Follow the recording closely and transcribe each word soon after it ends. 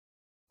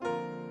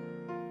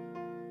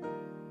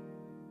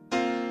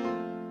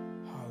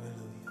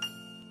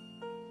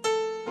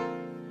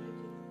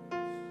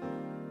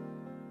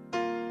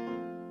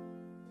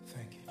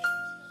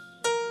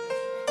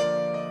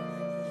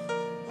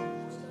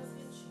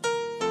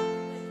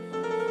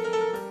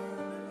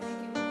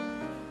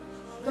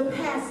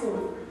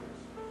Passover,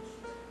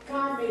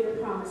 God made a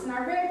promise. And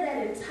I read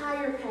that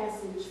entire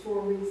passage for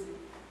a reason.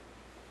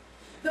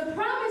 The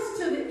promise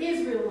to the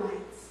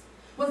Israelites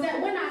was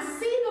that when I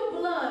see the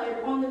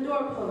blood on the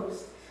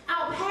doorpost,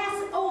 I'll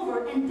pass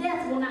over and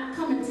death will not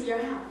come into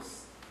your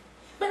house.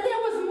 But there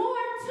was more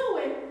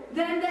to it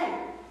than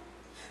that.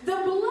 The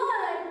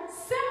blood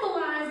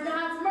symbolized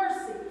God's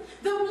mercy.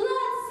 The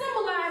blood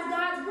symbolized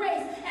God's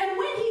grace. And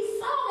when he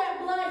saw that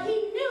blood, he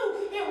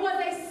knew it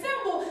was a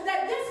symbol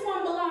that this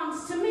one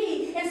belongs to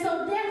me. And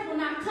so death will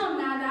not come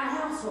nigh thy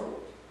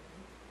household.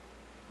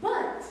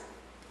 But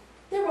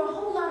there were a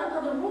whole lot of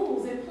other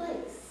rules in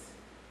place.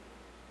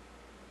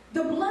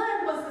 The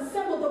blood was the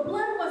symbol. The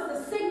blood was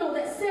the signal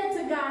that said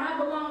to God, I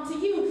belong to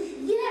you.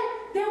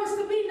 Yet there was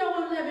to be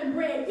no unleavened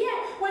bread. Yet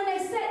when they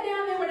sat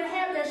down, they were to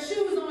have their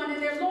shoes on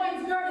and their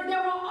loins girded.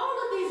 There were all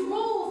of these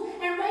rules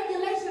and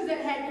regulations that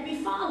had to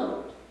be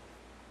followed.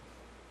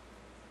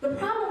 The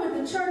problem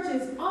with the church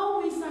is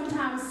all we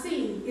sometimes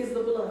see is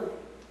the blood.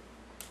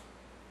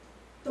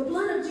 The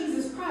blood of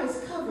Jesus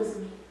Christ covers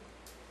me.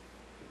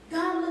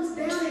 God looks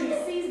down and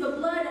he sees the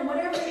blood, and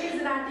whatever it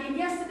is that I did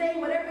yesterday,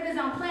 whatever it is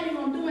I'm planning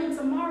on doing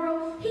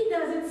tomorrow, he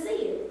doesn't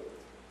see it.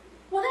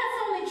 Well, that's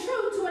only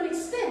true to an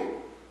extent.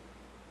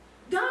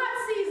 God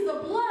sees the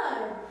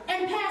blood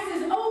and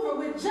passes over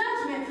with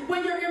judgment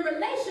when you're in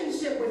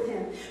relationship with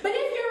him. But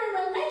if you're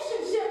in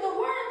relationship, the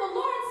word of the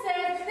Lord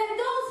says that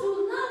those who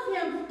love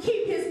him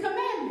keep his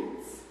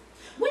commandments.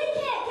 We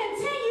can't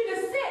continue to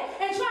sit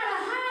and try to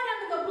hide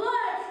under the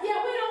blood, yet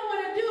we don't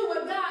want to do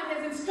what God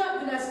has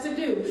instructed us to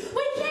do.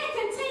 We can't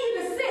continue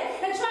to sit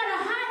and try to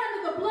hide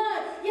under the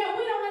blood, yet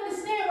we don't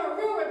understand what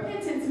real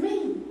repentance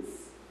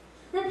means.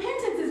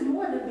 Repentance is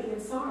more than being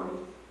sorry.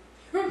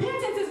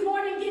 Repentance is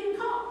more than getting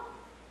caught.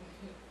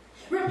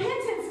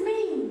 Repentance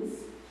means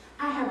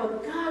I have a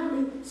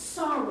godly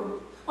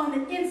sorrow on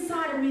the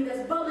inside of me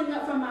that's bubbling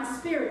up from my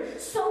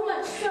spirit, so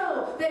much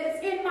so that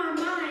it's in my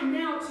mind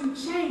now to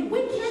change.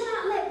 We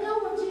cannot let go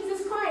of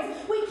Jesus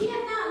Christ. We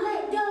cannot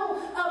let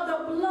go of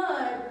the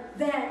blood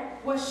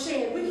that was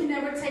shed. We can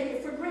never take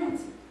it for granted.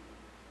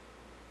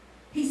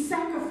 He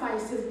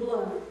sacrificed his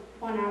blood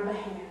on our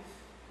behalf.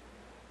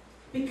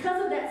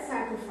 Because of that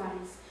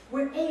sacrifice,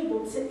 we're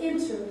able to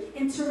enter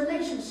into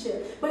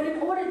relationship. But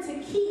in order to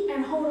keep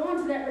and hold on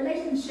to that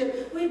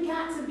relationship, we've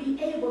got to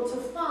be able to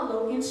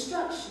follow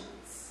instructions.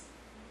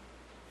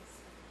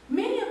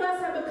 Many of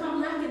us have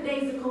become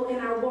lackadaisical in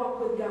our walk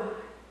with God.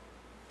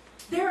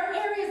 There are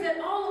areas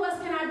that all of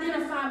us can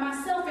identify,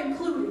 myself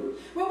included,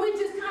 where we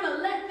just kind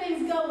of let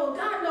things go. Well,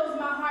 God knows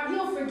my heart.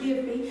 He'll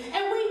forgive me.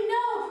 And we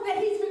know that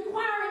he's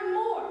requiring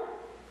more.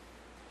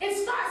 It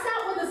starts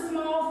out with a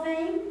small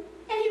thing,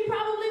 and he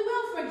probably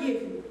will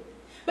forgive you.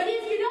 But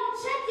if you don't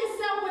check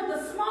yourself with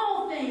the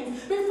small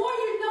things, before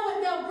you know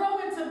it, they'll grow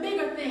into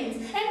bigger things.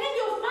 And then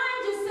you'll find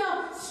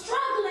yourself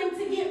struggling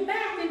to get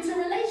back into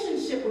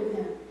relationship with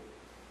him.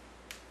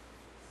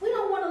 We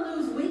don't want to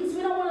lose weeks.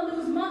 We don't want to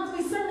lose months.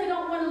 We certainly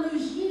don't want to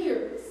lose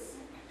years.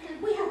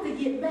 We have to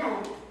get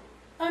back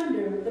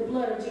under the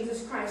blood of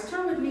Jesus Christ.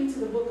 Turn with me to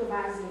the book of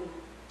Isaiah.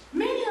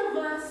 Many of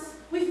us,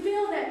 we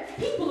feel that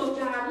people of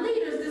God,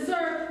 leaders,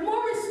 deserve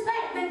more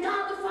respect than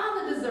God the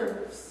Father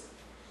deserves.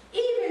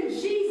 Even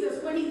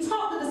Jesus, when he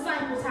taught the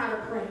disciples how to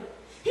pray,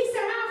 he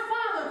said, Our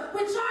Father,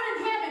 which art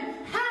in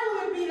heaven,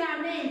 hallowed be thy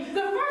name.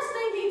 The first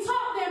thing he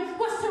taught them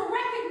was to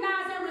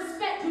recognize and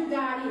respect who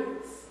God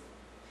is.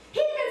 He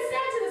even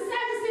said to the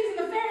Sadducees and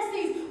the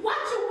Pharisees,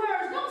 watch your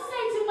words, don't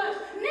say too much.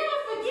 Never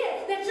forget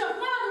that your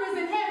Father is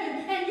in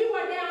heaven and you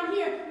are down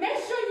here. Make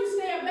sure you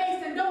stay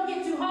abased and don't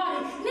get too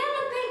haughty.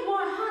 Never think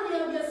more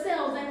highly of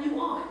yourselves than you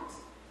ought.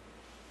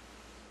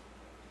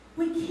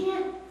 We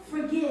can't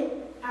forget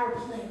our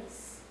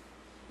place.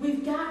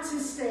 We've got to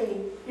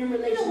stay in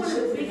relationship. You know, one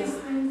of the biggest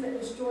things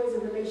that destroys a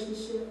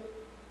relationship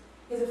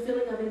is a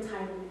feeling of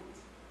entitlement.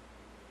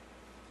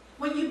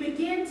 When you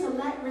begin to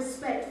lack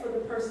respect for the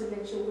person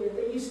that you're with,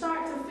 and you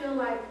start to feel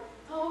like,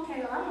 oh, okay,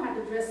 well, I don't have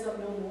to dress up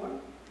no more.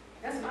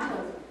 That's my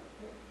husband.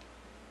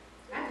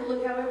 I can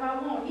look however I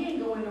want. He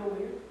ain't going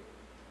nowhere.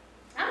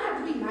 I don't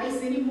have to be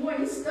nice anymore.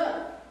 He's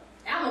stuck.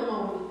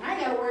 Alimony. I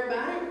ain't got to worry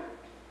about it.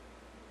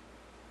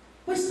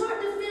 We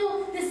start to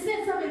feel this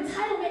sense of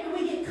entitlement, and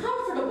we get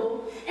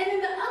comfortable, and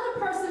then the other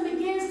person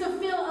begins to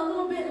feel a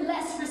little bit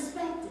less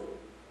respected.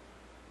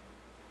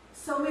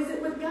 So is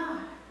it with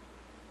God.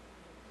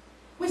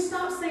 We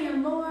stop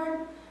saying, Lord,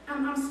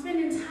 I'm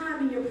spending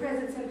time in your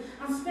presence, and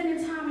I'm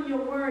spending time in your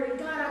word, and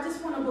God, I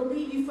just want to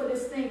believe you for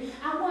this thing.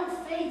 I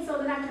want faith so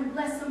that I can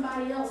bless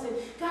somebody else, and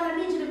God, I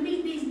need you to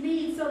meet these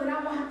needs so that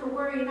I won't have to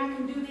worry and I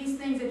can do these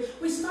things. And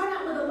we start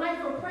out with a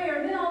life of prayer,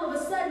 and then all of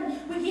a sudden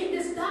we get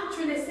this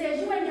doctrine that says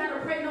you ain't got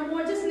to pray no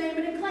more, just name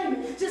it and claim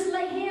it. Just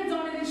lay hands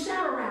on it and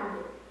shout around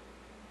it.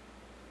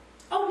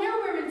 Oh, now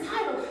we're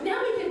entitled.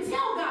 Now we can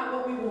tell God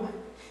what we want.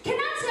 Can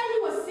I tell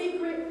you a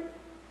secret?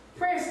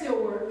 Prayer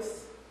still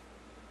works.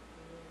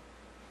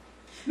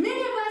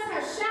 Many of us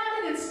have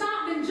shouted and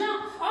stomped and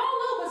jumped all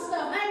over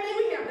stuff. I mean,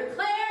 we have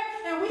declared,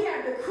 and we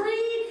have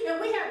decreed,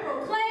 and we have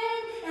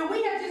proclaimed, and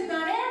we have just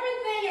done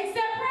everything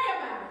except pray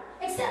about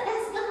it. Except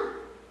ask God.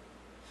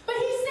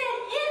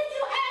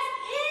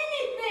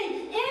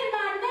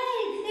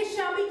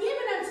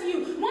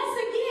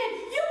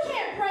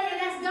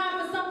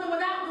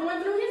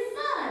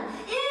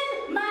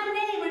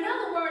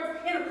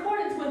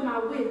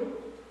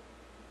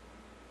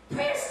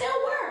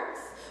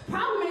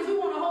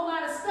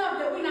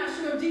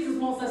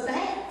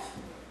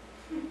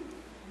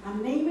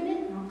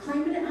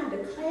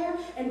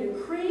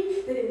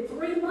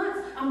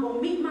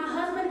 going to meet my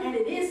husband, and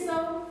it is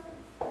so.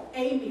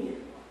 Amen.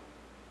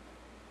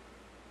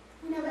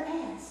 We never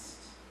asked,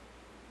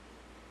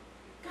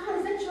 God,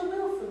 is that your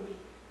will for me?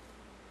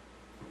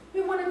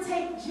 We want to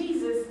take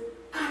Jesus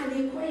out of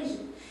the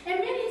equation. And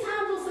many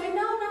times we'll say,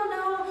 no,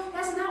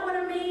 that's not what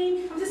I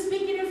mean. I'm just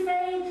speaking in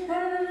faith.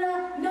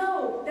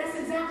 No, that's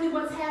exactly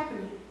what's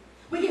happening.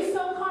 We get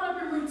so caught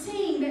up in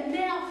routine that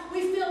now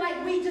we feel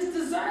like we just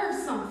deserve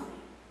something.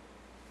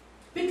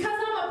 Because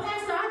I'm a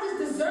pastor, I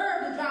just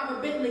deserve to drive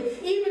a Bentley,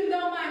 even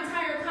though my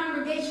entire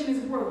congregation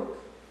is broke.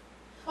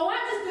 Oh, I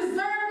just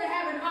deserve to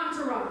have an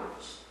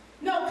entourage.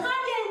 No,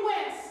 Kanye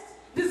West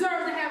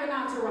deserves to have an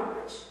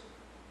entourage.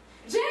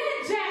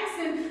 Janet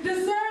Jackson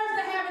deserves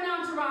to have an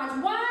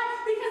entourage. Why?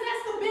 Because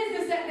that's the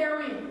business that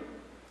they're in.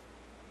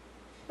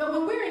 But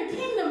when we're in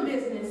kingdom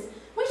business,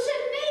 we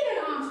shouldn't need an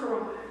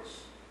entourage.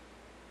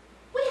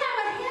 We have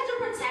a hedge of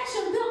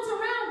protection built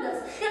around us.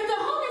 If the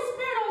Holy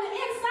Spirit on the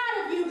inside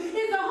of you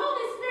is the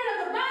Holy Spirit of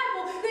the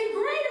Bible, then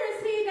greater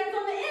is He that's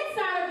on the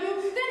inside of you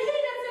than He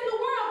that's in the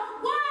world.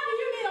 Why do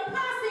you need a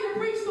posse to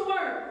preach the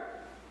word?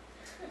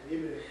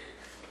 Amen.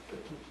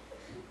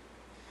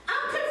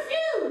 I'm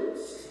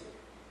confused.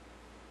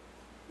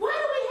 Why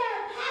do we have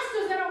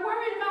pastors that are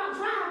worried about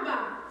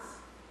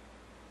drive-bys?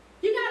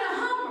 You got a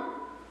Hummer,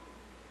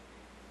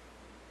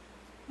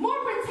 more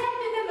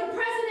protected than the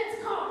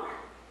president's car,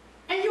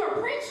 and you're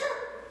a preacher?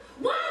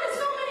 Why do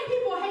so many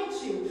people hate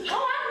you?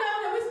 Oh, I know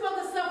that we're supposed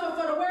to suffer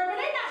for the word, but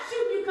they're not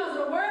shooting you because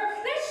of the word.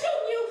 They're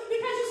shooting you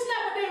because you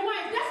slept with their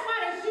wife. That's why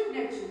they're shooting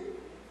at you.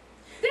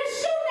 They're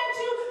shooting at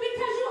you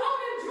because you owe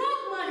them drug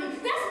money.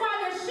 That's why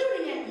they're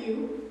shooting at you.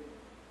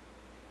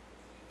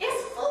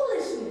 It's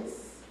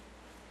foolishness.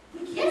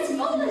 It's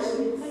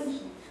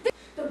foolishness.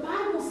 The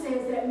Bible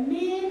says that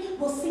men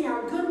will see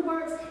our good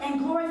works and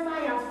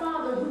glorify our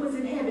Father who is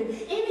in heaven.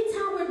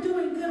 Anytime we're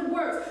doing good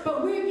works,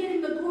 but we're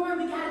getting the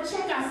glory, we got to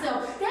check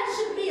ourselves. That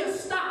should be a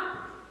stop.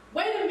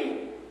 Wait a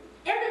minute.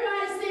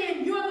 Everybody's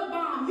saying you're the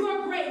bomb,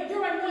 you're great,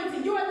 you're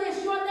anointed, you're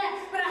this, you're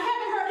that. But I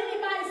haven't heard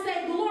anybody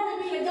say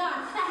glory be to God.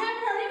 I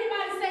haven't heard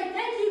anybody say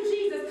thank you,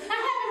 Jesus. I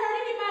haven't heard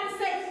anybody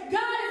say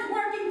God is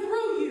working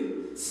through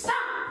you.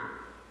 Stop.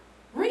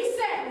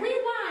 Reset.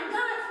 Rewind.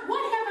 God,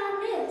 what have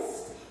I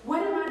missed?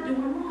 What am I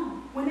doing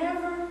wrong?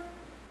 Whenever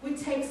we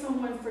take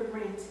someone for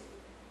granted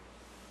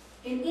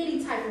in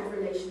any type of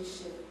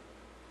relationship,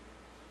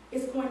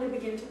 it's going to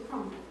begin to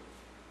crumble.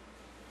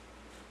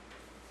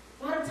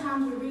 A lot of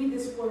times we read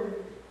this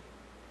word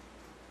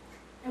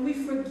and we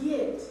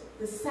forget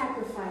the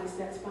sacrifice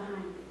that's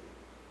behind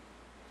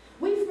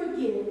it. We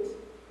forget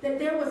that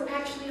there was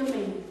actually a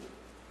man,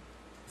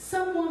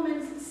 some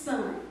woman's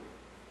son,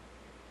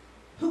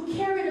 who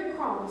carried a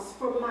cross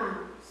for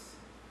miles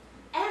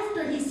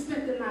after he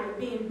spent the night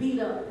being beat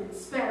up and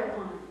spat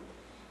upon,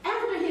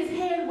 after his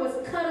head was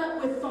cut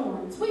up with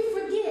thorns. We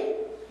forget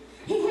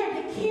he had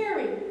to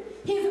carry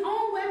his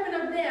own weapon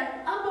of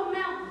death up a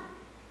mountain.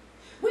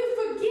 We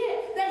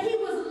forget that he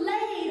was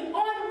laid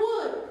on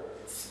wood,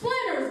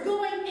 splinters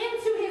going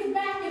into his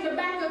back and the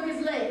back of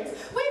his legs.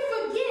 We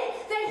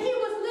forget that he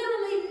was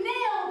literally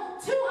nailed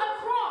to a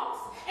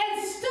cross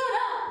and stood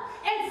up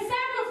and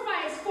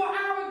sacrificed for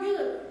our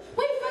good.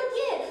 We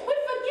forget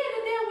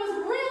that there was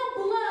real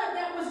blood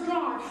that was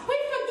drawn. We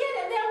forget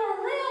that there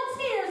were real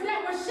tears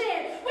that were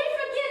shed. We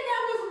forget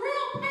there was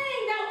real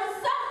pain that was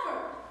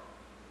suffered.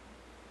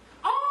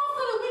 All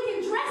so that we can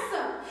dress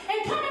up and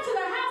come into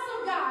the house of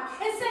God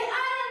and say,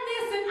 I am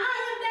this and I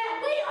am that.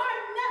 We are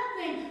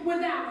nothing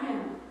without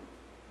Him.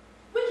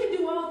 We can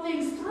do all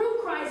things through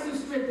Christ who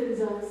strengthens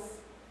us.